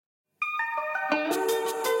Oh,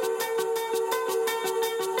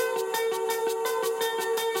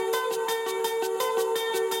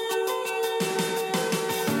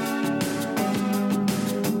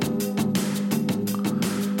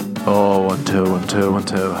 1 2 1 2 1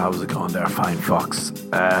 2. How's it going there, fine fox?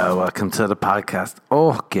 Welcome to the podcast.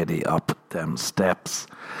 Oh, giddy up them steps.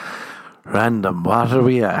 Random, what are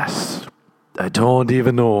we at? I don't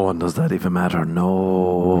even know, and does that even matter?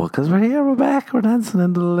 No, because we're here, we're back, we're dancing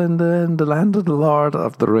in the land of the Lord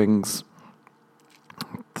of the Rings.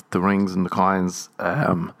 The rings and the coins.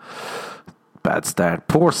 Bad start,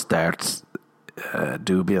 poor starts.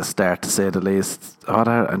 Dubious start to say the least.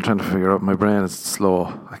 I'm trying to figure out, my brain is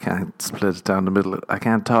slow. I can't split it down the middle. I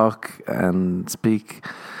can't talk and speak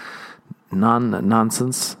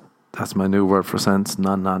non-nonsense. That's my new word for sense,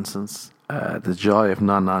 non-nonsense. The joy of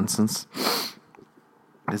non-nonsense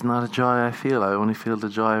is not a joy I feel. I only feel the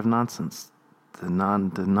joy of nonsense. The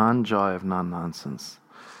non-joy of non-nonsense.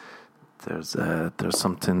 There's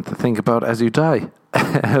something to think about as you die.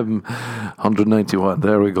 191.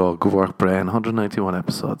 There we go. Good work, brain. 191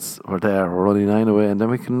 episodes. We're there. We're only 9 away, and then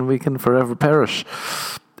we can forever perish.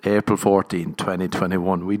 April 14,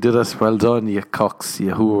 2021. We did it. Well done, you cocks,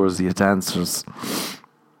 you whores, you dancers.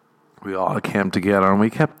 We all came together and we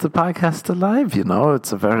kept the podcast alive. You know,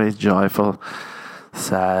 it's a very joyful,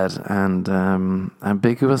 sad, and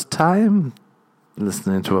ambiguous time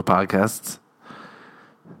listening to a podcast.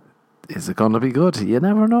 Is it going to be good? You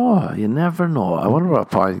never know. You never know. I wonder what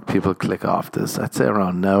point people click off this. I'd say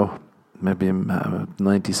around now, maybe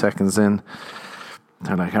 90 seconds in.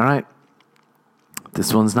 They're like, all right,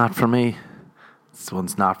 this one's not for me. This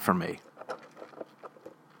one's not for me.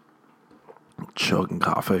 Chugging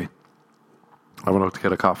coffee. I went out to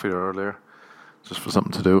get a coffee earlier, just for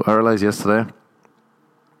something to do. I realised yesterday,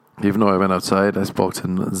 even though I went outside, I spoke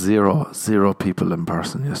to zero people in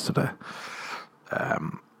person yesterday. I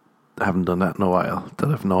haven't done that in a while, that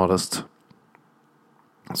I've noticed.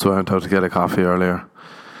 So I went out to get a coffee earlier.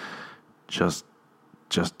 Just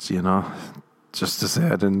you know, just to say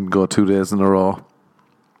I didn't go 2 days in a row.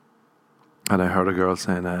 And I heard a girl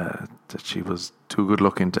saying that she was too good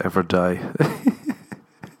looking to ever die.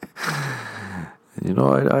 You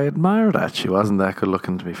know, I admire that. She wasn't that good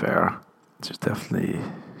looking, to be fair. She definitely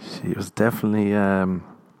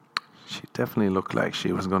looked like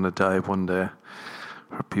she was going to die one day.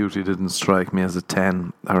 Her beauty didn't strike me as a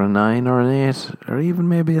 10 or a 9 or an 8 or even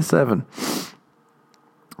maybe a 7.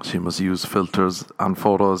 She must use filters on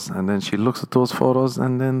photos, and then she looks at those photos,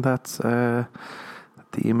 and then that's the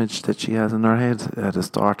image that she has in her head, a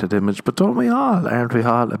distorted image. But don't we all? Aren't we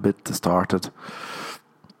all a bit distorted?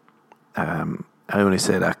 I only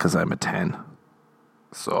say that because I'm a 10.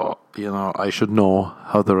 So, you know, I should know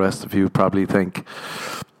how the rest of you probably think.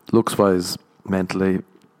 Looks-wise, mentally,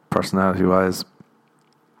 personality-wise.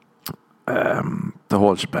 The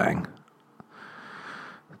whole shebang.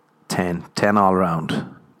 10 all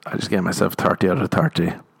round. I just gave myself 30 out of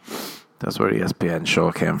 30. That's where ESPN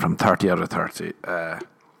show came from, 30 out of 30.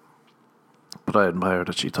 But I admire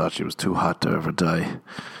that she thought she was too hot to ever die.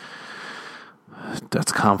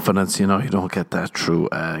 That's confidence, you know. You don't get that through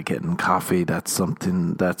getting coffee. That's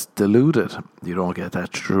something that's diluted. You don't get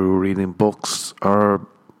that through reading books or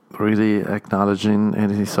really acknowledging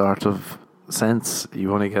any sort of sense.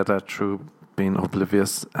 You only get that through being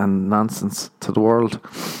oblivious and nonsense to the world.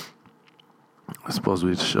 I suppose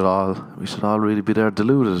we should all really be there.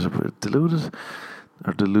 Deluded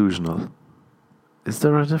or delusional? Is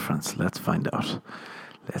there a difference? Let's find out.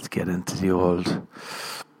 Let's get into the old.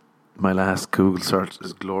 My last Google search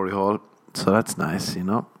is glory hole, so that's nice, you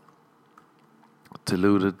know.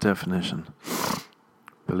 Deluded definition: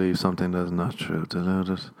 believe something that is not true.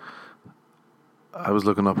 Deluded. I was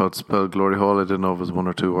looking up how to spell glory hole. I didn't know if it was one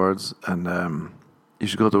or two words. And you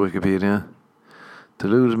should go to Wikipedia.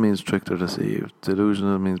 Deluded means tricked or deceived.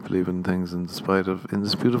 Delusional means believing things in spite of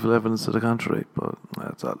indisputable evidence to the contrary. But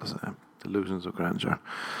that's all the same. Delusions of grandeur.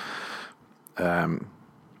 I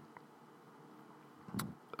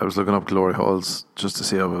was looking up glory holes just to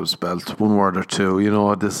see how it was spelled. One word or two. You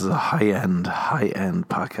know, this is a high-end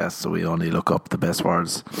podcast, so we only look up the best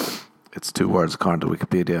words. It's 2 words according to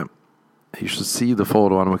Wikipedia. You should see the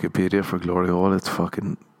photo on Wikipedia for glory hole. It's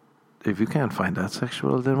fucking... If you can't find that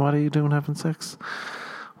sexual, then what are you doing having sex?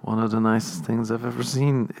 One of the nicest things I've ever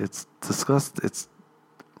seen. It's disgusting. It's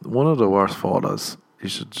one of the worst photos. You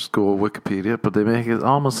should just go to Wikipedia, but they make it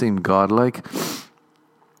almost seem godlike,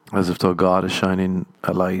 as if though God is shining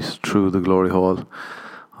a light through the glory hole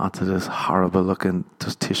onto this horrible looking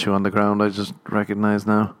just tissue on the ground I just recognise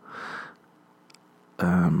now.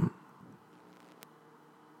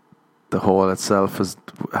 the hole itself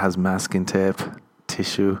has masking tape,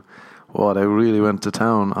 tissue. What, I really went to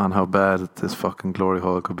town on how bad this fucking glory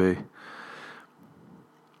hole could be.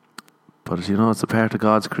 But it's a part of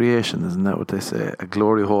God's creation, isn't that what they say? A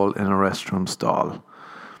glory hole in a restroom stall.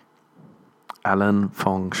 Alan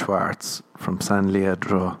Fong Schwartz from San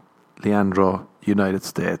Leandro, United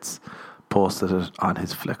States, posted it on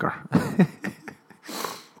his Flickr.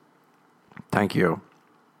 Thank you.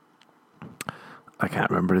 I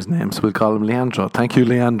can't remember his name, so we'll call him Leandro. Thank you,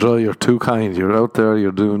 Leandro. You're too kind. You're out there.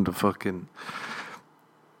 You're doing the fucking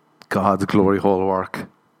God's glory hole work.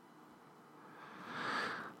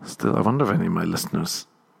 Still, I wonder if any of my listeners,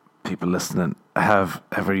 people listening, have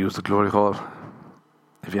ever used a glory hole.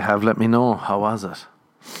 If you have, let me know. How was it?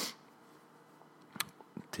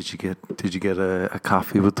 Did you get a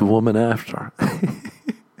coffee with the woman after?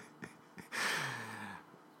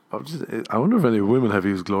 I wonder if any women have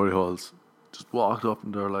used glory holes. Just walked up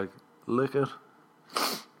and they're like, lick it.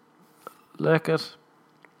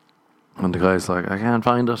 And the guy's like, I can't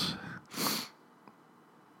find it.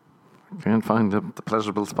 I can't find the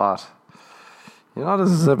pleasurable spot.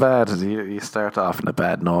 This is a bad, you start off on a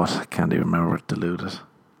bad note. I can't even remember what diluted.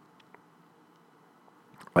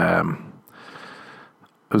 I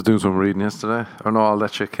was doing some reading yesterday. All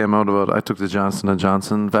that shit came out about, I took the Johnson &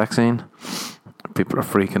 Johnson vaccine. People are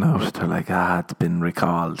freaking out. They're like, it's been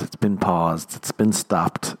recalled, it's been paused, it's been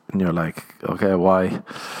stopped. And you're like, okay, why?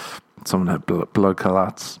 Someone had blood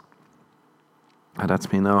clots. And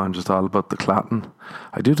that's me now. I'm just all about the clotting.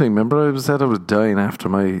 I do think, remember I said I was dying after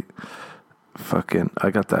my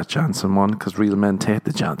I got that Johnson one, because real men take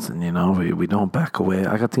the Johnson, we don't back away.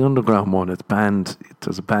 I got the underground one. It's banned.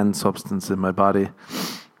 There's a banned substance in my body.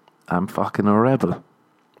 I'm fucking a rebel.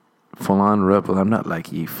 Full on rebel. I'm not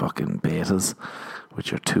like you fucking betas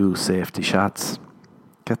with your 2 safety shots.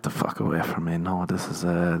 Get the fuck away from me. No, this is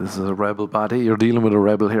a rebel body. You're dealing with a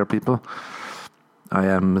rebel here, people. I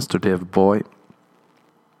am Mr. David Boy.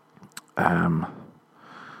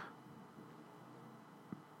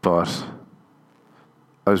 But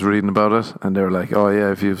I was reading about it, and they were like, "Oh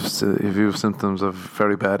yeah, if you've symptoms of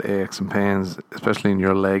very bad aches and pains, especially in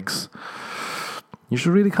your legs, you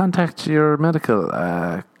should really contact your medical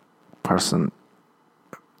person."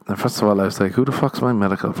 And first of all, I was like, "Who the fuck's my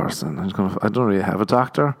medical person?" I don't really have a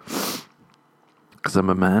doctor because I'm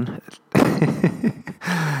a man,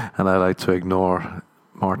 and I like to ignore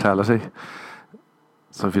mortality.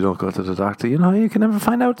 So if you don't go to the doctor, you can never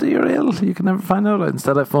find out that you're ill. You can never find out.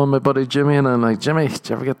 Instead, I phone my buddy Jimmy, and I'm like, Jimmy, did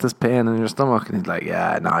you ever get this pain in your stomach? And he's like,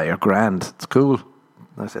 yeah, no, you're grand. It's cool.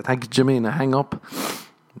 And I said, thank you, Jimmy, and I hang up.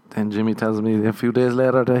 Then Jimmy tells me a few days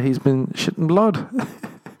later that he's been shitting blood.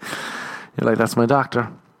 You're like, that's my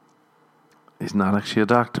doctor. He's not actually a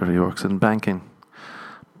doctor. He works in banking.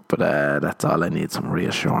 But that's all I need, some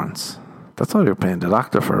reassurance. That's all you're paying the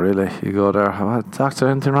doctor for, really. You go there, doctor,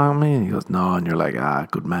 anything wrong with me? And he goes, no. And you're like,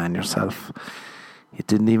 good man yourself. You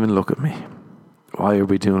didn't even look at me. Why are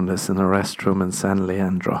we doing this in a restroom in San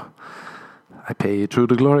Leandro? I pay you through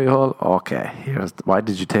the glory hole? Okay, why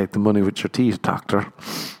did you take the money with your teeth, doctor?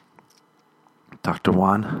 Dr.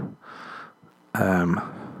 Juan. But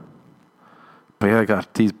yeah, I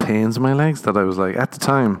got these pains in my legs that I was like, at the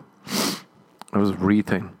time, I was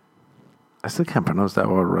wreathing. I still can't pronounce that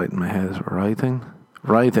word right in my head.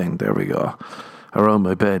 Writhing, there we go. Around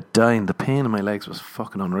my bed, dying. The pain in my legs was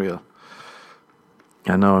fucking unreal.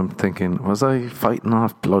 And now I'm thinking, was I fighting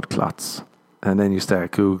off blood clots? And then you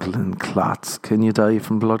start Googling clots. Can you die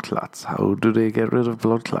from blood clots? How do they get rid of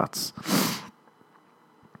blood clots?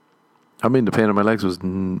 I mean, the pain in my legs was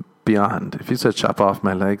beyond. If you said chop off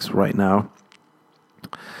my legs right now,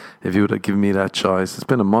 if you would have given me that choice, it's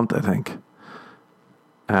been a month, I think.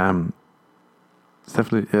 It's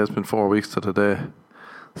definitely, it's been 4 weeks to the day.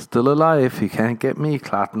 Still alive. He can't get me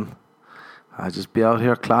clotting. I just be out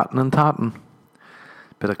here clotting and totting.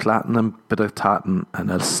 Bit of clotting and bit of totting,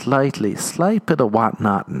 and a slight bit of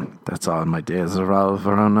whatnotting. That's all my days revolve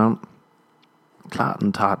around now.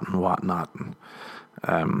 Clotting, totting, whatnotting.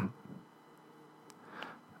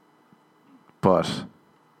 But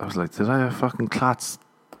I was like, did I have fucking clots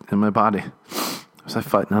in my body? Was I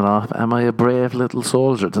fighting it off? Am I a brave little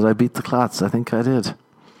soldier? Did I beat the clots? I think I did.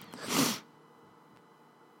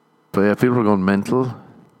 But yeah, people were going mental.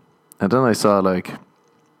 And then I saw, I like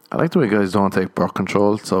the way guys don't take birth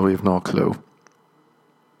control, so we have no clue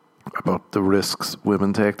about the risks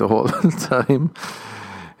women take the whole time.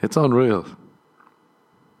 It's unreal.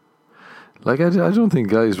 I don't think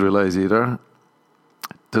guys realise either.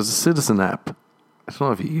 There's a Citizen app. I don't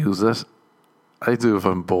know if you use it. I do if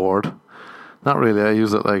I'm bored. Not really. I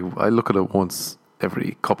use it I look at it once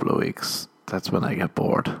every couple of weeks That's when I get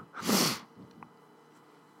bored.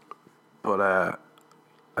 But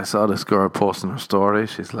I saw this girl posting her story.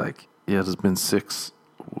 She's like, yeah, there's been 6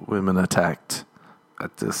 women attacked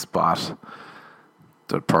at this spot.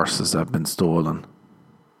 Their purses have been stolen.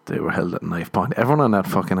 They were held at knife point. Everyone on that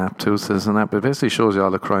fucking app too says an app. It basically shows you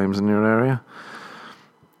all the crimes in your area.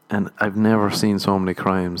 And I've never seen so many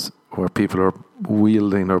crimes where people are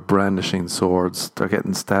wielding or brandishing swords. They're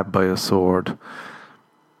getting stabbed by a sword.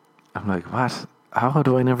 I'm like, what? How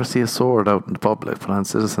do I never see a sword out in the public? But on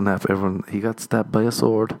Citizen app, he got stabbed by a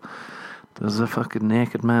sword. There's a fucking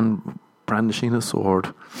naked man brandishing a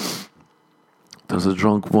sword. There's a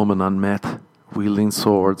drunk woman on meth wielding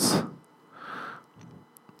swords.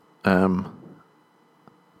 But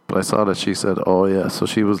I saw that she said, oh yeah, so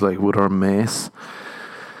she was like with her mace.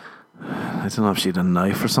 I don't know if she had a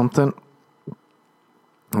knife or something.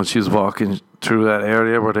 And she was walking through that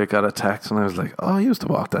area where they got attacked, and I was like, oh, I used to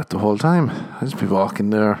walk that the whole time. I'd just be walking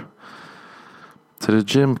there to the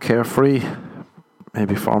gym, carefree,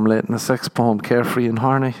 maybe formulating a sex poem, carefree and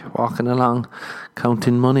horny, walking along,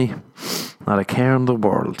 counting money, not a care in the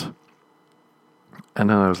world. And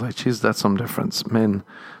then I was like, geez, that's some difference. Men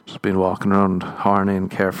just been walking around horny and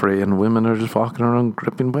carefree, and women are just walking around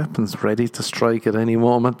gripping weapons, ready to strike at any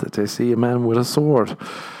moment that they see a man with a sword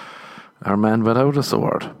or a man without a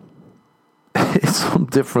sword. It's some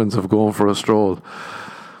difference of going for a stroll.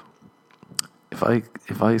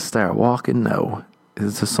 If I start walking now,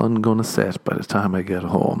 is the sun gonna set by the time I get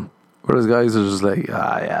home? Whereas guys are just like,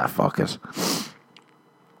 yeah, fuck it,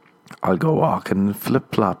 I'll go walking in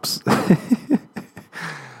flip-flops.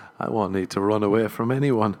 I won't need to run away from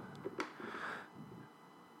anyone.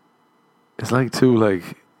 It's like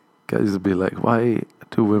guys would be like, why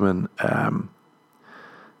do women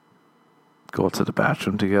go to the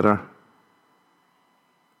bathroom together?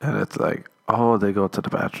 And it's like, oh, they go to the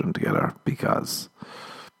bathroom together because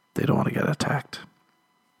they don't want to get attacked.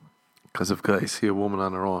 Because if guys see a woman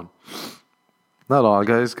on her own, not all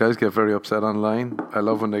guys get very upset online. I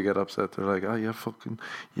love when they get upset. They're like, oh, yeah, fucking,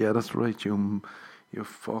 yeah, that's right, you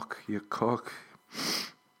fuck, you cock.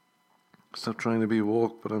 Stop trying to be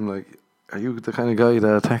woke. But I'm like, are you the kind of guy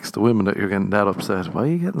that attacks the women that you're getting that upset? Why are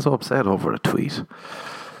you getting so upset over a tweet?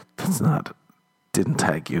 Didn't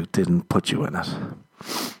tag you, didn't put you in it.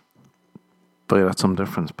 But yeah, that's some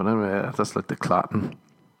difference. But anyway, that's like the clotting.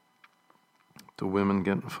 The women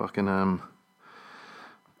getting fucking,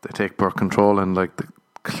 they take birth control and like the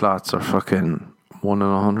clots are fucking 1 in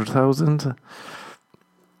 100,000.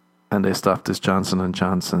 And they stopped this Johnson &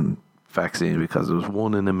 Johnson vaccine because it was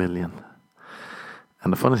 1 in a million.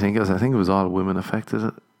 And the funny thing is, I think it was all women affected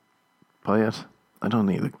by it. I don't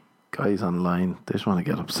need the guys online. They just want to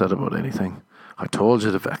get upset about anything. I told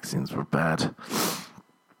you the vaccines were bad.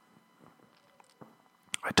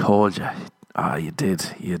 I told you. You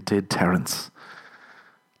did. You did, Terence.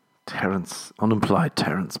 Unemployed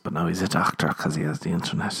Terence, but now he's a doctor because he has the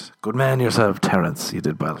internet. Good man yourself, Terence. You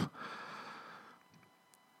did well.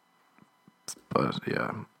 But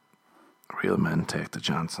yeah, real men take the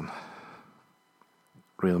Johnson.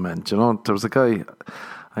 Real men. Do you know, there was a guy,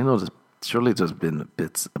 I know surely there's been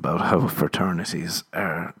bits about how fraternities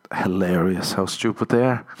are hilarious, how stupid they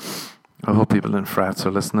are. I hope people in frats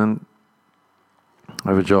are listening.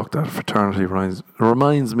 I have a joke that fraternity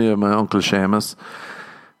reminds me of my Uncle Seamus.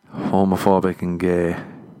 Homophobic and gay.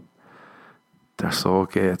 They're so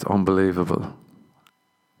gay, it's unbelievable.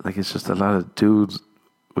 Like, it's just a lot of dudes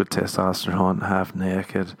with testosterone, half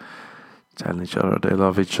naked, telling each other they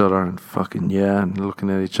love each other and fucking yeah, and looking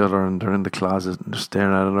at each other, and they're in the closet and they're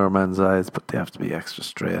staring at another man's eyes, but they have to be extra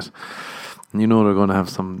straight. And you know they're going to have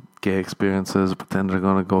some gay experiences, but then they're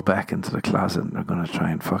going to go back into the closet and they're going to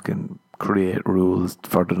try and fucking create rules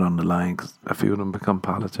further down the line, because a few of them become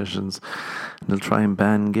politicians and they'll try and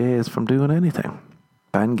ban gays from doing anything.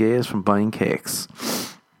 Ban gays from buying cakes.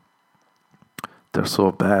 They're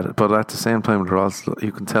so bad, but at the same time, they're also,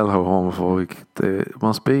 you can tell how homophobic they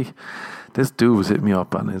must be. This dude was hitting me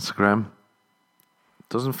up on Instagram.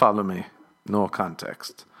 Doesn't follow me. No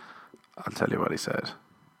context. I'll tell you what he said.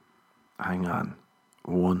 Hang on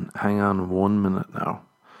 1 minute now,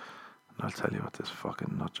 and I'll tell you what this fucking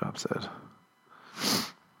nutjob said.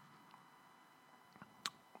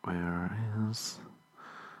 Where is...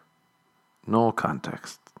 No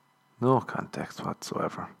context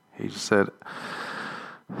whatsoever. He just said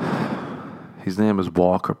his name is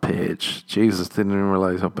Walker Page. Jesus, didn't even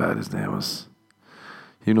realise how bad his name was.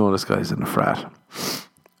 You know this guy's in a frat.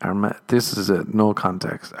 This is it, no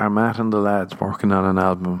context. Are Matt and the lads working on an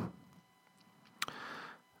album?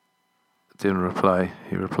 Didn't reply.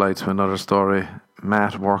 He replied to another story.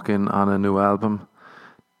 Matt working on a new album.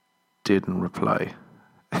 didn't reply.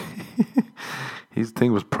 His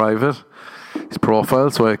thing was private, his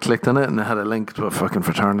profile, so I clicked on it and it had a link to a fucking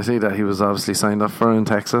fraternity that he was obviously signed up for in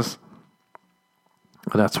Texas.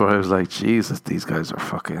 And that's where I was like, Jesus, these guys are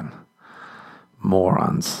fucking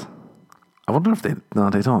morons. I wonder if they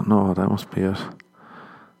don't know. That must be it.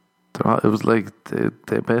 It was like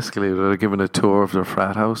they basically were giving a tour of their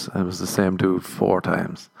frat house, and it was the same dude 4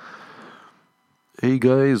 times. Hey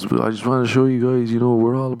guys, I just want to show you guys,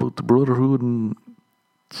 we're all about the brotherhood, and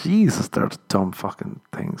Jesus, they're dumb fucking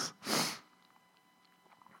things.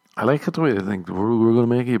 I like it the way they think we're going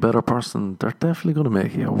to make you a better person. They're definitely going to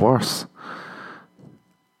make you worse.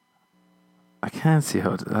 I can't see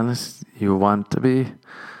how, unless you want to be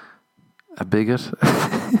a bigot.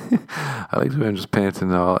 I like the way I'm just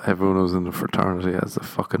painting everyone who's in the fraternity as a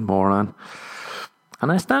fucking moron. And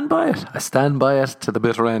I stand by it. I stand by it to the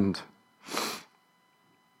bitter end.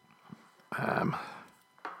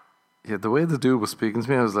 The way the dude was speaking to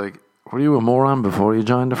me, I was like, were you a moron before you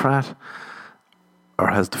joined the frat? Or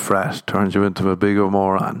has the frat turned you into a bigger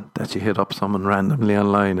moron that you hit up someone randomly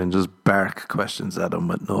online and just bark questions at them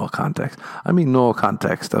with no context? I mean, no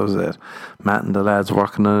context, that was it. Matt and the lads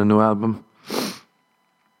working on a new album.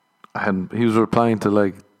 And he was replying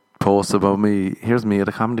to posts about me. Here's me at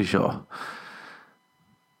a comedy show.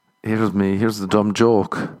 Here's me. Here's the dumb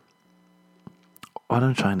joke. What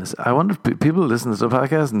I'm trying to say. I wonder if people listen to the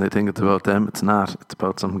podcast and they think it's about them. It's not. It's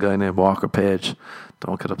about some guy named Walker Page.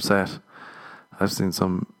 Don't get upset. I've seen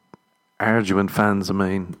some Arduent fans of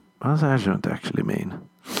mine. What does Arduent actually mean?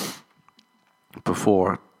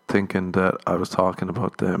 Before, thinking that I was talking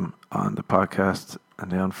about them on the podcast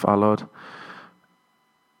and they unfollowed.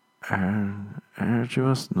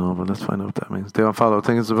 Arduous? No, but let's find out what that means. They unfollowed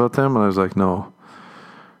things about them, and I was like, no.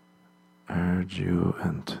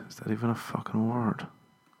 Arduent. Is that even a fucking word?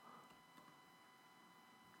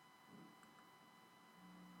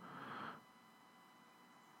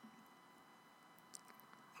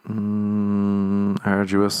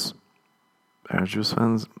 Arduous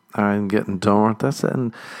fans. I'm getting dumber. That's it.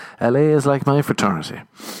 And LA is like my fraternity.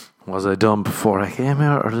 Was I dumb before I came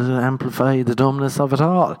here, or did it amplify the dumbness of it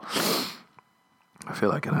all? I feel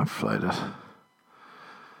like it amplified it.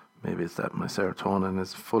 Maybe it's that my serotonin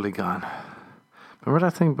is fully gone. Remember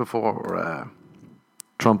that thing before where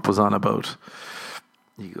Trump was on about,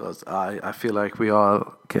 he goes, I feel like we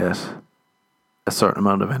all get a certain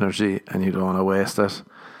amount of energy and you don't want to waste it.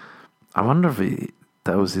 I wonder if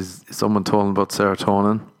someone told him about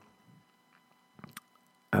serotonin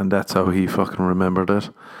and that's how he fucking remembered it.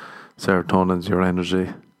 Serotonin's your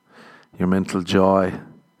energy, your mental joy.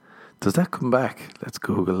 Does that come back? Let's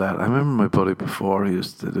Google that. I remember my buddy before, he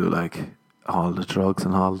used to do all the drugs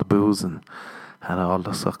and all the booze and had all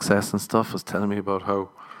the success and stuff, was telling me about how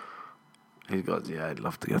he goes, yeah, I'd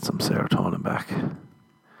love to get some serotonin back.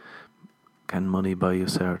 Can money buy you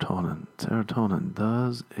serotonin? Serotonin,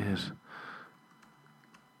 does it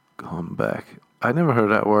come back? I never heard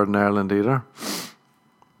that word in Ireland either.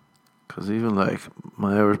 Because even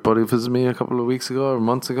my Irish buddy visited me a couple of weeks ago or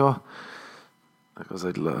months ago. Because I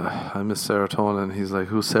miss serotonin. He's like,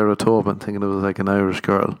 who's Sarah Tobin? Thinking it was an Irish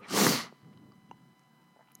girl.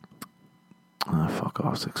 Fuck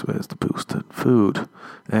off, 6 ways to boost it. Food,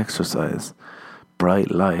 exercise,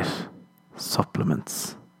 bright light,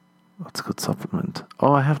 supplements. What's a good supplement?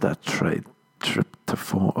 Oh, I have that tryptophan.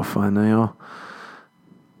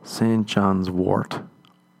 St. John's wort.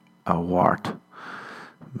 A wart.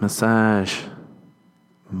 Massage.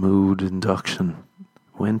 Mood induction.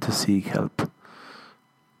 When to seek help.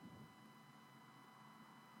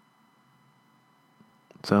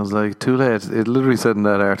 Sounds like too late. It literally said in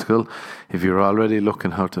that article, if you're already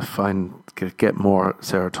looking how to get more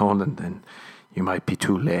serotonin, then you might be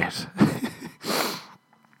too late.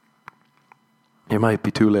 You might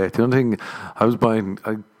be too late. The only thing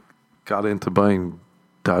I got into buying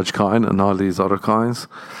Dogecoin and all these other coins,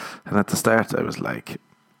 and at the start I was like,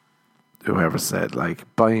 whoever said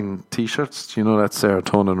buying t-shirts, that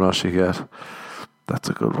serotonin rush you get. That's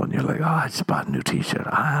a good one. You're like, I just bought a new t-shirt.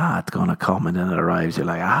 It's going to come, and then it arrives. You're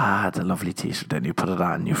like, it's a lovely t-shirt. Then you put it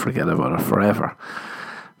on and you forget about it forever.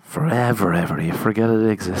 Forever, ever. You forget it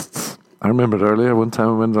exists. I remembered earlier, one time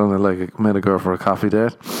I went on met a girl for a coffee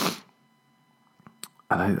date.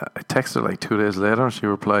 And I texted her 2 days later, and she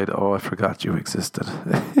replied, I forgot you existed.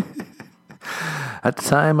 At the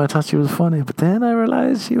time, I thought she was funny, but then I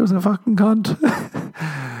realised she was a fucking cunt.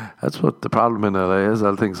 That's what the problem in LA is.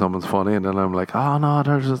 I'll think someone's funny, and then I'm like, oh no,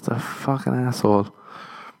 they're just a fucking asshole.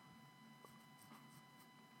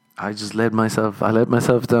 I let myself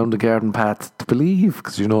down the garden path to believe,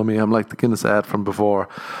 because you know me, I'm like the Guinness ad from before.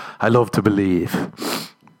 I love to believe.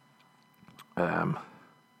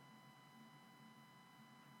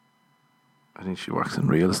 I think she works in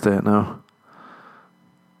real estate now.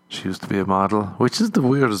 She used to be a model, which is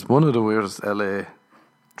one of the weirdest LA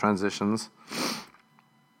transitions.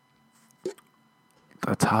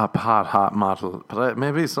 A top, hot model. But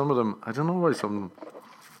maybe some of them, I don't know why some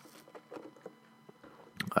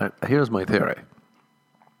of them, here's my theory.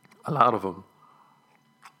 A lot of them,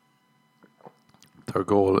 their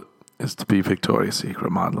goal is to be Victoria's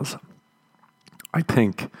Secret models. I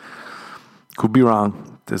think, could be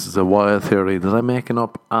wrong, this is a wild theory that I'm making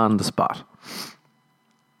up on the spot.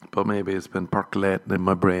 But maybe it's been percolating in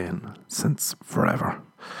my brain since forever.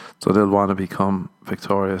 So they'll want to become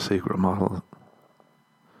Victoria's Secret model.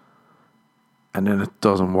 And then it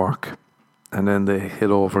doesn't work. And then they hit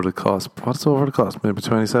over the cost. What's over the cost? Maybe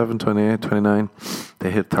 27, 28, 29.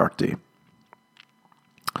 They hit 30.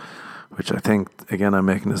 Which I think, again, I'm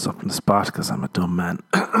making this up on the spot because I'm a dumb man.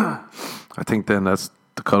 I think then that's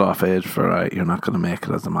the cut-off age for you're not going to make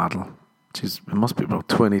it as a model. Jeez, it must be about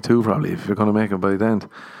 22 probably if you're going to make it by then.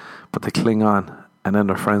 But they cling on. And then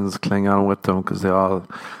their friends cling on with them because they all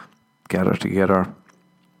gather together.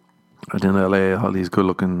 And in LA, all these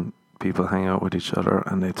good-looking people hang out with each other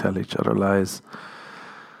and they tell each other lies.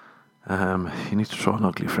 You need to throw an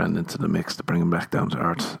ugly friend into the mix to bring him back down to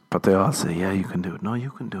earth. But they all say, yeah, you can do it. No, you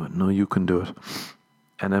can do it. No, you can do it.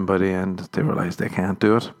 And then by the end, they realise they can't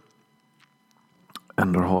do it.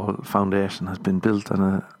 And their whole foundation has been built on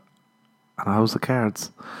a house of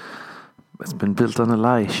cards. It's been built on a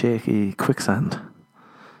lie, shaky quicksand.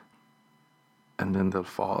 And then they'll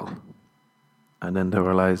fall. And then they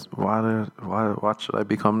realise, what should I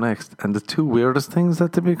become next? And the two weirdest things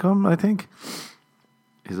that they become, I think,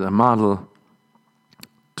 is a model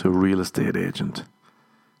to a real estate agent.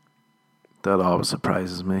 That always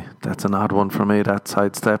surprises me. That's an odd one for me, that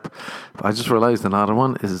sidestep. But I just realised another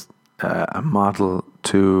one is a model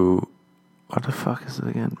to, what the fuck is it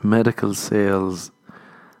again? Medical sales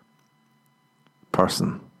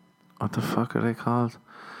person. What the fuck are they called?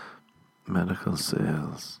 Medical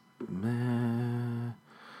sales.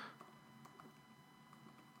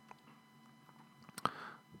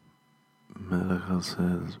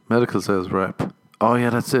 Medical sales rep. Oh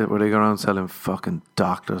yeah, that's it. Where they go around selling fucking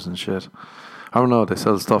doctors and shit. I don't know. They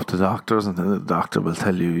sell stuff to doctors, and then the doctor will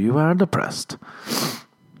tell you are depressed.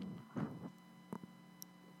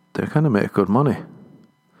 They kind of make good money.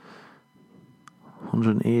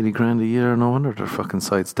 180 grand a year. No wonder they're fucking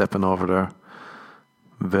sidestepping over there.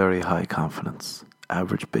 Very high confidence.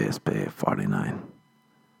 Average base pay 49.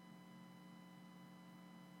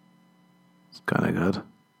 It's kind of good.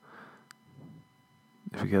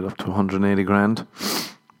 If you get up to 180 grand.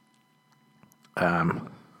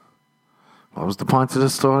 What was the point of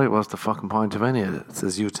this story? What's the fucking point of any of it? It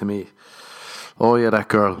says you to me. Oh yeah, that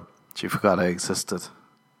girl. She forgot I existed.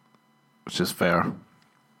 Which is fair.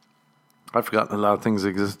 I've forgotten a lot of things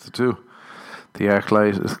existed too. The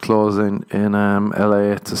ArcLight is closing in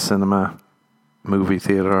LA. It's a cinema, movie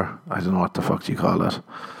theatre. I don't know what the fuck you call it.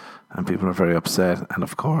 And people are very upset. And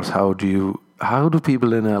of course, how do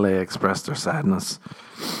people in LA express their sadness?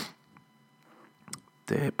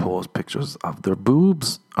 They post pictures of their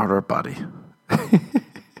boobs or their body.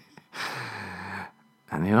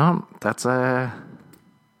 And you know, that's how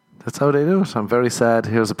they do it. I'm very sad.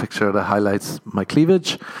 Here's a picture that highlights my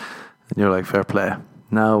cleavage. And you're like, fair play.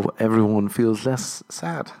 Now everyone feels less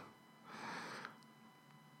sad.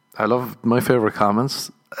 I love my favourite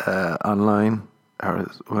comments online are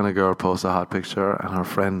when a girl posts a hot picture and her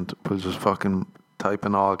friend will just fucking type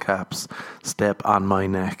in all caps, "Step on my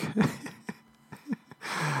neck."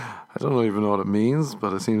 I don't even know what it means,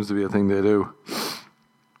 but it seems to be a thing they do.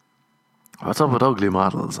 What's up with ugly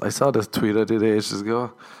models? I saw this tweet I did ages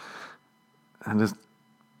ago, and this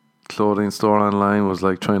clothing store online was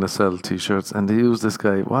like trying to sell t-shirts, and they used this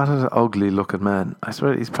guy. What an ugly looking man. I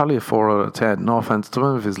swear he's probably a 4 out of 10. No offense to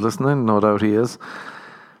him if he's listening, no doubt he is.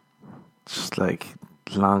 Just like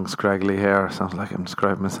long scraggly hair. Sounds like I'm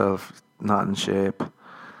describing myself. Not in shape,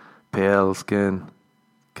 pale skin,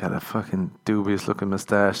 got a fucking dubious looking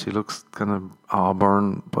moustache. He looks kind of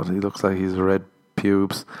auburn, but he looks like he's red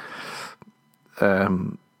pubes.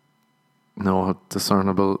 No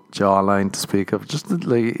discernible jawline to speak of. Just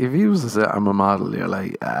like, if you was to say I'm a model, you're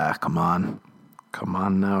like, come on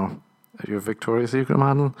now. You're a Victoria's Secret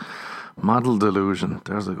model? Model delusion.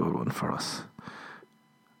 There's a good one for us.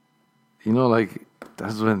 You know, like,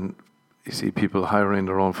 that's when you see people hiring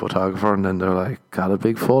their own photographer and then they're like, got a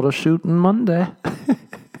big photo shoot on Monday.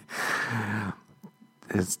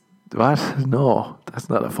 It's, what? No, that's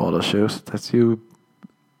not a photo shoot. That's you.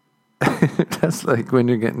 That's like when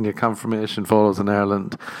you're getting your confirmation photos in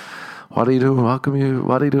Ireland What are you doing?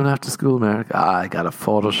 What are you doing after school, Merrick? I got a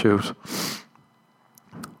photo shoot.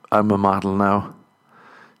 I'm a model now.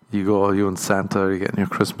 You and Santa are getting your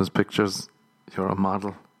Christmas pictures. You're a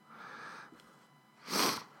model.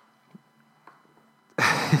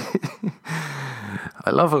 I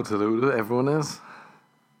love how deluded everyone is.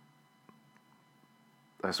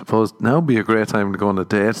 I suppose now would be a great time to go on a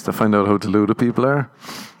date to find out how deluded people are.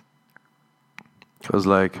 Because,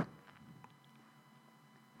 like,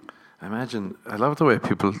 I love the way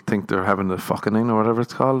people think they're having the fucking or whatever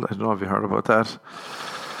it's called. I don't know if you heard about that.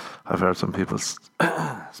 I've heard some people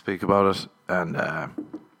speak about it, and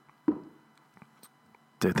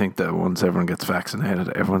they think that once everyone gets vaccinated,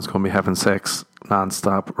 everyone's going to be having sex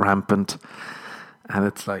non-stop, rampant. And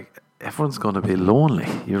it's like, everyone's going to be lonely.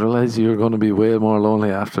 You realise you're going to be way more lonely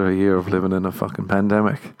after a year of living in a fucking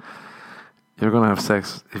pandemic. You're going to have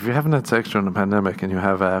sex. If you haven't had sex during the pandemic and you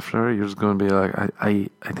have after, you're just going to be like, I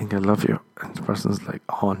think I love you. And the person's like,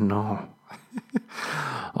 oh no.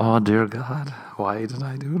 Oh dear God, why did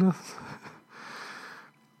I do this?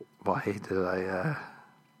 Why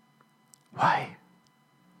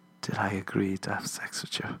did I agree to have sex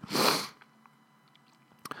with you?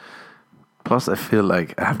 Plus, I feel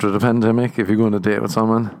like after the pandemic, if you go on a date with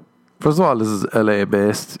someone, first of all, this is LA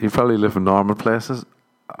based. You probably live in normal places.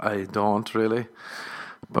 I don't really,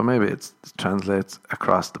 but maybe it translates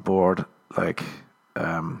across the board. Like,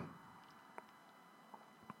 I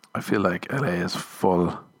feel like LA is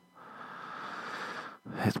full.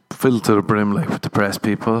 It's filled to the brim, like, with depressed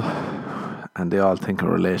people, and they all think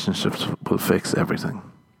relationships will fix everything.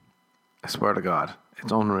 I swear to God,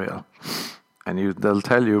 it's unreal. And they'll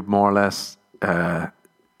tell you more or less in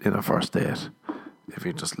a first date, if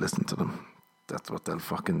you just listen to them. That's what they'll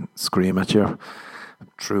fucking scream at you.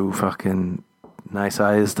 Through fucking nice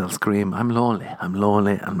eyes, they'll scream, I'm lonely,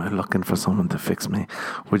 and I'm looking for someone to fix me.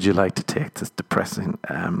 Would you like to take this depressing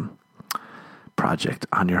project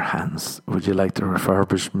on your hands? Would you like to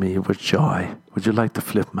refurbish me with joy? Would you like to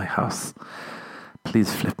flip my house?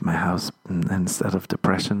 Please flip my house. Instead of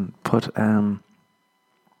depression, put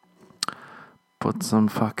some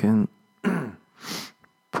fucking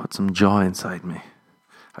put some joy inside me.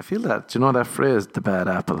 I feel that. Do you know that phrase, the bad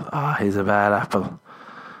apple? He's a bad apple.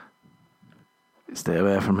 Stay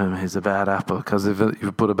away from him, he's a bad apple. Because if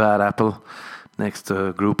you put a bad apple next to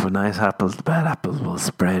a group of nice apples, the bad apples will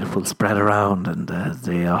spread around, and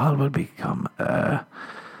they all will become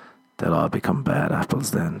they'll all become bad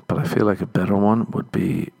apples then. But I feel like a better one would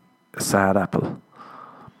be a sad apple.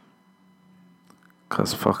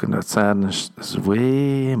 Because fucking that sadness is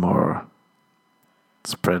way more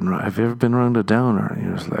spreading around. Have you ever been around a downer and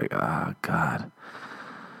you're just like, God,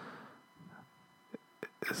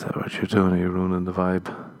 is that what you're doing? Are you ruining the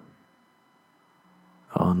vibe?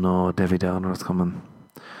 Oh no, Debbie Downer is coming.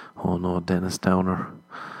 Oh no, Dennis Downer.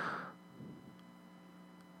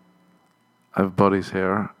 I have buddies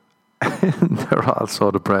here, and they're all so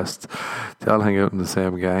depressed. They all hang out in the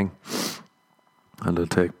same gang, and they'll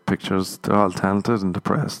take pictures. They're all talented and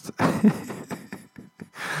depressed.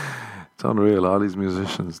 It's unreal, all these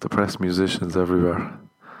musicians, depressed musicians everywhere.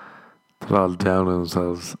 They're all down on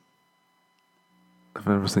themselves. I've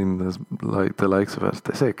never seen this, like the likes of it.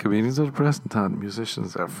 They say comedians are depressed and talented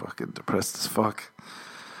musicians are fucking depressed as fuck.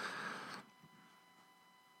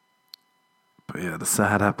 But yeah, the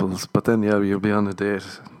sad apples. But then yeah, you'll be on a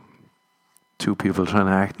date. Two people trying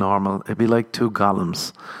to act normal. It'd be like two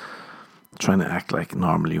golems trying to act like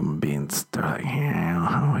normal human beings. They're like, yeah,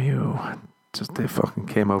 how are you? Just they fucking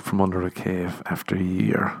came out from under a cave after a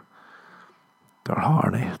year. They're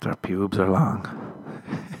horny. Their pubes are long.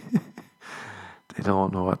 They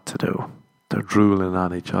don't know what to do. They're drooling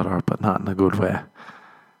on each other, but not in a good way.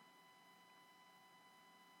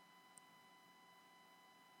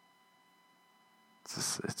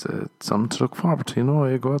 It's something to look forward to, you know.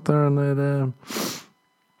 You go out there and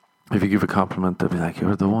if you give a compliment, they'll be like,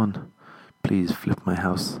 you're the one. Please flip my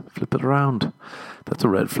house. Flip it around. That's a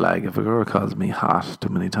red flag. If a girl calls me hot too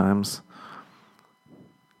many times,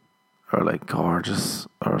 or like gorgeous,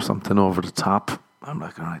 or something over the top, I'm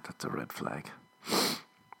like, alright, that's a red flag.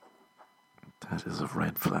 That is a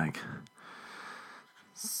red flag.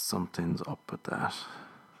 Something's up with that.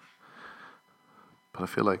 But I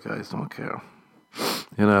feel like guys don't care.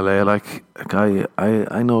 In LA, like a guy,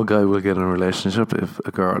 I know a guy will get in a relationship if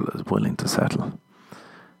a girl is willing to settle.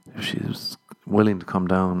 If she's willing to come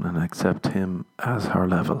down and accept him as her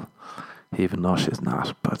level, even though she's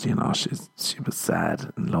not. But you know, she was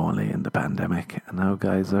sad and lonely in the pandemic, and now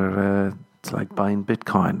guys are. It's like buying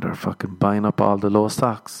Bitcoin. They're fucking buying up all the low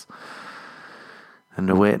stocks, and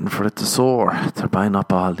they're waiting for it to soar. They're buying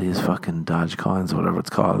up all these fucking Doge coins, whatever it's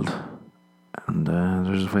called. and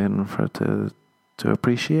they're just waiting for it to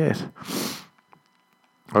appreciate.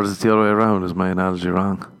 Or is it the other way around? Is my analogy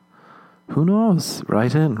wrong? Who knows?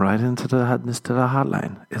 Write into the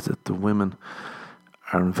hotline. Is it the women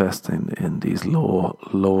are investing in these low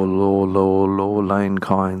line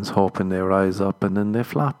coins, hoping they rise up, and then they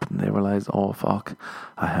flop, and they realize, oh fuck,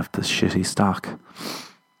 I have this shitty stock.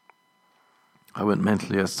 I went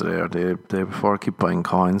mental yesterday or the day before. I keep buying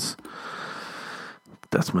coins.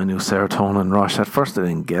 That's my new serotonin rush. At first I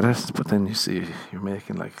didn't get it, but then you see you're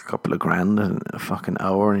making like a couple of grand in a fucking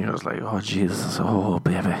hour, and you're just like, oh Jesus, oh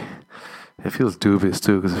baby. It feels dubious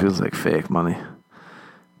too, because it feels like fake money.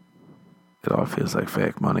 It all feels like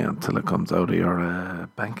fake money until it comes out of your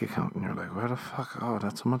bank account, and you're like, where the fuck? Oh,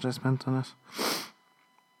 that's how much I spent on it.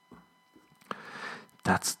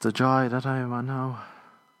 That's the joy that I am on now.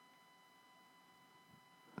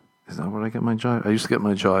 Is that where I get my joy? I used to get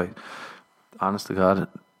my joy, honest to God,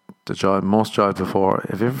 most joy before.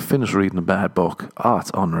 If you ever finish reading a bad book, it's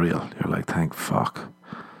unreal. You're like, thank fuck,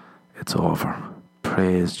 it's over.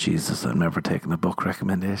 Praise Jesus, I'm never taking a book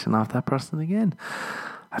recommendation off that person again.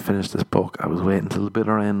 I finished this book. I was waiting till the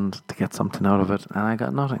bitter end to get something out of it, and I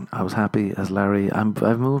got nothing. I was happy as Larry.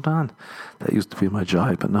 I've moved on. That used to be my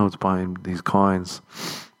joy, but now it's buying these coins.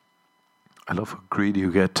 I love how greedy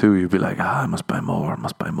you get too. You'd be like, I must buy more.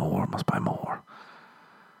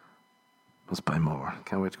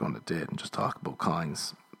 Can't wait to go on a date and just talk about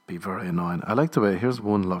coins. Be very annoying. I like the way, here's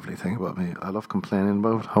one lovely thing about me. I love complaining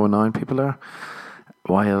about how annoying people are,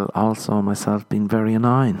 while also myself being very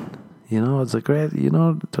annoying. You know, it's a great,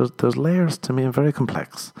 there's layers to me. I'm very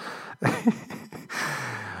complex.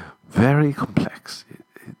 Very complex.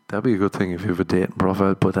 That'd be a good thing if you have a dating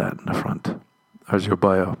profile, put that in the front. As your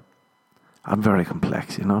bio. I'm very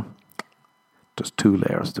complex, There's 2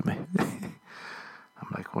 layers to me. I'm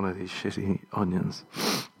like one of these shitty onions.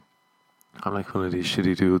 I'm like one of these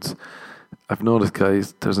shitty dudes. I've noticed,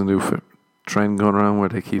 guys, there's a new trend going around where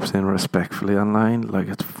they keep saying respectfully online, like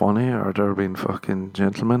it's funny, or they're being fucking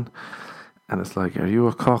gentlemen. And it's like, are you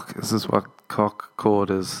a cock? Is this what cock code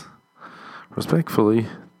is? Respectfully,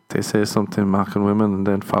 they say something mocking women and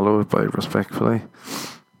then follow it by respectfully.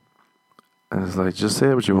 And it's like, just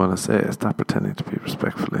say what you want to say. Stop pretending to be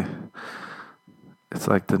respectfully. It's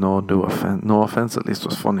like the no offense at least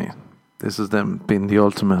was funny. This is them being the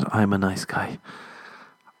ultimate, I'm a nice guy.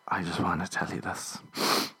 I just want to tell you this.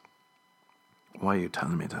 Why are you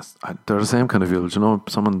telling me this? They're the same kind of people. Do you know,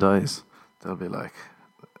 if someone dies, they'll be like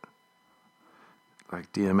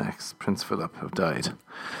DMX, Prince Philip, have died.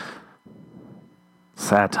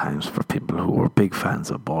 Sad times for people who were big fans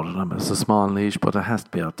of both of them. It's a small niche, but it has to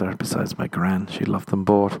be out there. Besides my gran, she loved them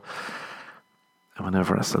both. And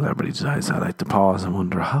whenever a celebrity dies, I like to pause and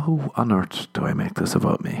wonder, how on earth do I make this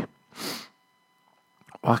about me?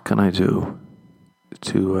 What can I do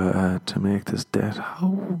to make this dead?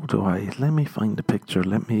 How do I? Let me find a picture.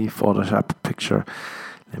 Let me Photoshop a picture.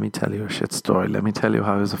 Let me tell you a shit story. Let me tell you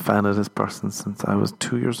how I was a fan of this person since I was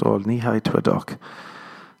 2 years old, knee high to a duck.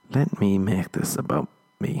 Let me make this about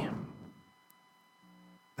me.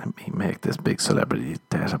 Let me make this big celebrity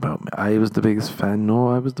dead about me. I was the biggest fan. No,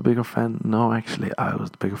 I was the bigger fan. No, actually, I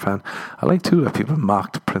was the bigger fan. I like too that people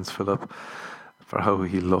mocked Prince Philip for how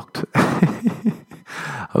he looked.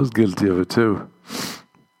 I was guilty of it too.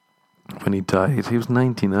 When he died, he was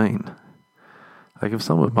 99. Like, if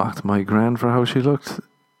someone mocked my gran for how she looked,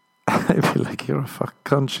 I'd be like, you're a fuck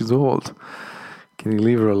cunt, she's old. Can you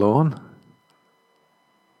leave her alone?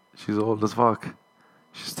 She's old as fuck.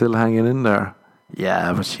 She's still hanging in there.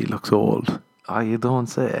 Yeah, but she looks old. You don't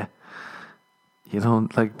say. You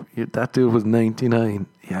don't, that dude was 99.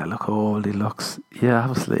 Yeah, look how old he looks. Yeah,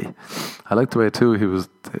 obviously. I like the way too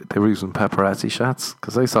they were using paparazzi shots,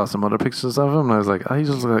 because I saw some other pictures of him and I was like, he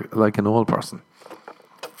just look like an old person.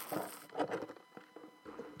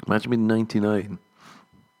 Imagine being 99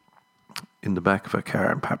 in the back of a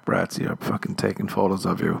car and paparazzi are fucking taking photos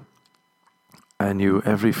of you. And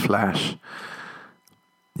every flash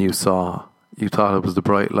you saw, you thought it was the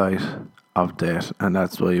bright light of death, and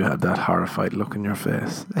that's why you had that horrified look in your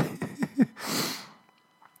face.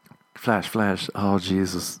 Flash, flash, oh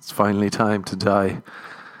Jesus, it's finally time to die.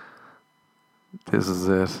 This is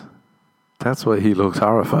it. That's why he looked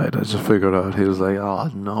horrified. I just figured out, he was like, oh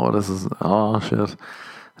no, shit.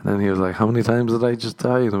 And then he was like, how many times did I just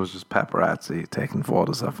die? And it was just paparazzi taking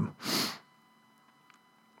photos of him.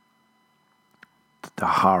 The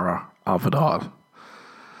horror of it all.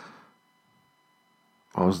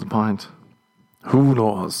 What was the point? Who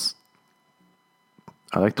knows?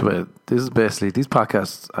 I like the way, this is basically, these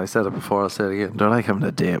podcasts, I said it before, I'll say it again, they're like having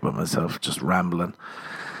a date with myself, just rambling.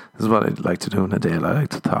 This is what I'd like to do in a day. I like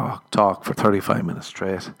to talk for 35 minutes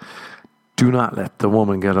straight. Do not let the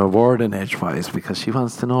woman get a word in edgewise because she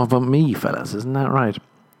wants to know about me, fellas. Isn't that right?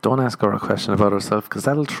 Don't ask her a question about herself because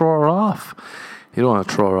that'll throw her off. You don't want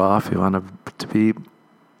to throw her off. You want her to be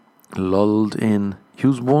lulled in.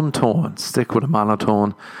 Use one tone. Stick with a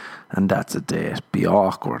monotone. And that's a date. Be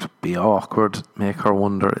awkward. Make her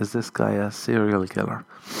wonder, is this guy a serial killer?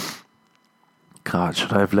 God,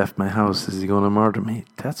 should I have left my house? Is he going to murder me?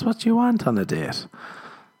 That's what you want on a date.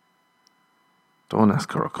 Don't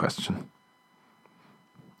ask her a question.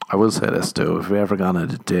 I will say this too. If we ever gone on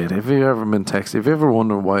a date, if you've ever been texting, if you ever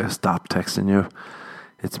wonder why I stopped texting you,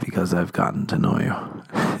 it's because I've gotten to know you.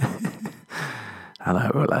 And I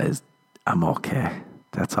realised I'm okay.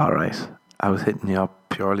 That's alright. I was hitting you up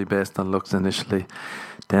purely based on looks initially.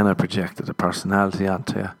 Then I projected a personality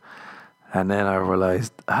onto you. And then I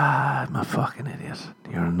realised, I'm a fucking idiot.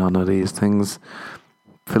 You're none of these things.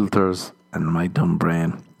 Filters and my dumb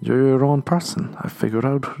brain. You're your own person. I figured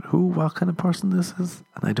out what kind of person this is.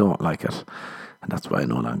 And I don't like it. And that's why I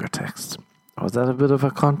no longer text. Was that a bit of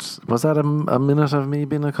a cunt? Was that a minute of me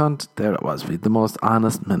being a cunt? There it was. The most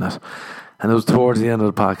honest minute. And it was towards the end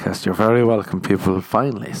of the podcast. You're very welcome, people.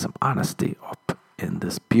 Finally, some honesty up in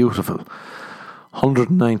this beautiful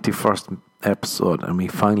 191st episode, and we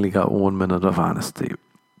finally got 1 minute of honesty.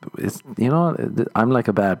 It's, I'm like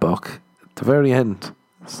a bad book. At the very end,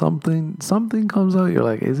 something comes out. You're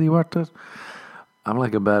like, is he worth it? I'm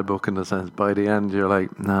like a bad book in the sense, by the end, you're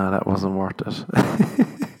like, nah, that wasn't worth it.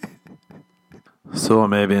 So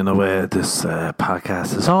maybe in a way this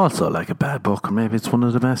podcast is also like a bad book, or maybe it's one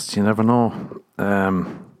of the best. You never know.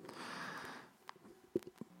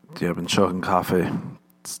 I've been chugging coffee.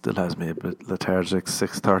 It still has me a bit lethargic.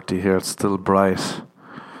 6:30 here. It's still bright.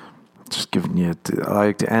 Just giving you. I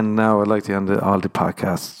like to end now. I'd like to end all the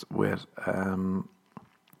podcasts with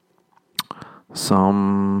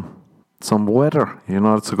some weather.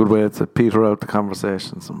 It's a good way to peter out the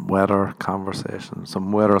conversation. Some weather conversation.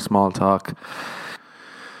 Some weather small talk.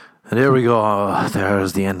 And here we go.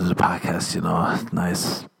 There's the end of the podcast.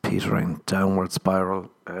 Nice petering downward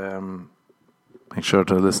spiral. Make sure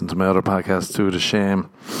to listen to my other podcasts too. The Shame.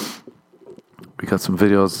 We got some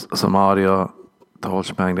videos, some audio, the whole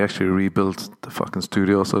shebang. They actually rebuilt the fucking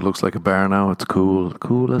studio, so it looks like a bar now. It's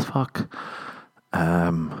cool as fuck.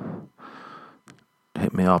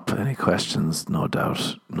 Hit me up. Any questions? No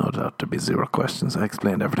doubt there'll be zero questions. I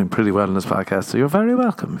explained everything pretty well in this podcast, so you're very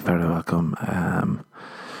welcome.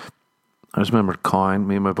 I just remembered coin.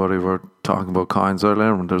 Me and my buddy were talking about coins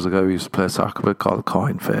earlier, and there was a guy we used to play soccer with called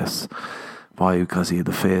Coin Face. Why? Because he had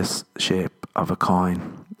the face shape of a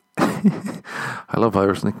coin. I love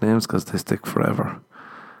Irish nicknames because they stick forever.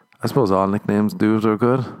 I suppose all nicknames they're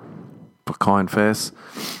good. But Coin Face.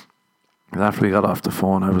 And after we got off the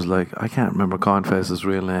phone, I was like, I can't remember Coin Face's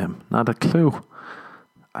real name. Not a clue.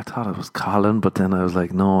 I thought it was Colin, but then I was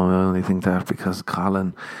like, no, I only think that because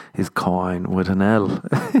Colin is coin with an L.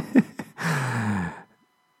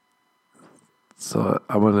 So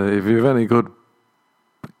I wonder if you have any good,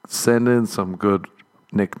 send in some good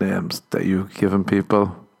nicknames that you've given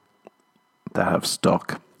people that have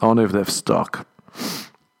stuck. Only if they've stuck.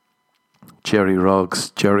 Jerry Ruggs,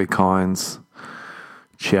 Jerry Coins,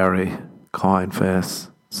 Cherry, Coin Face.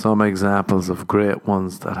 Some examples of great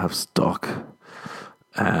ones that have stuck.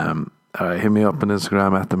 Hit me up on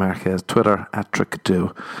Instagram at the Marquez, Twitter at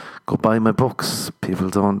Trickadoo. Go buy my books. People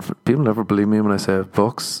never believe me when I say I have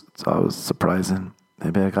books. It's always surprising.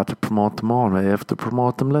 Maybe I got to promote them more. Maybe I have to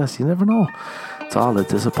promote them less. You never know. It's all a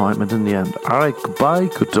disappointment in the end. Alright, goodbye,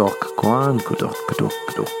 good duck. Go on, good duck, good duck,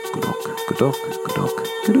 good duck, good duck, good duck, good duck,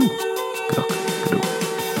 good duck, good duck, good duck.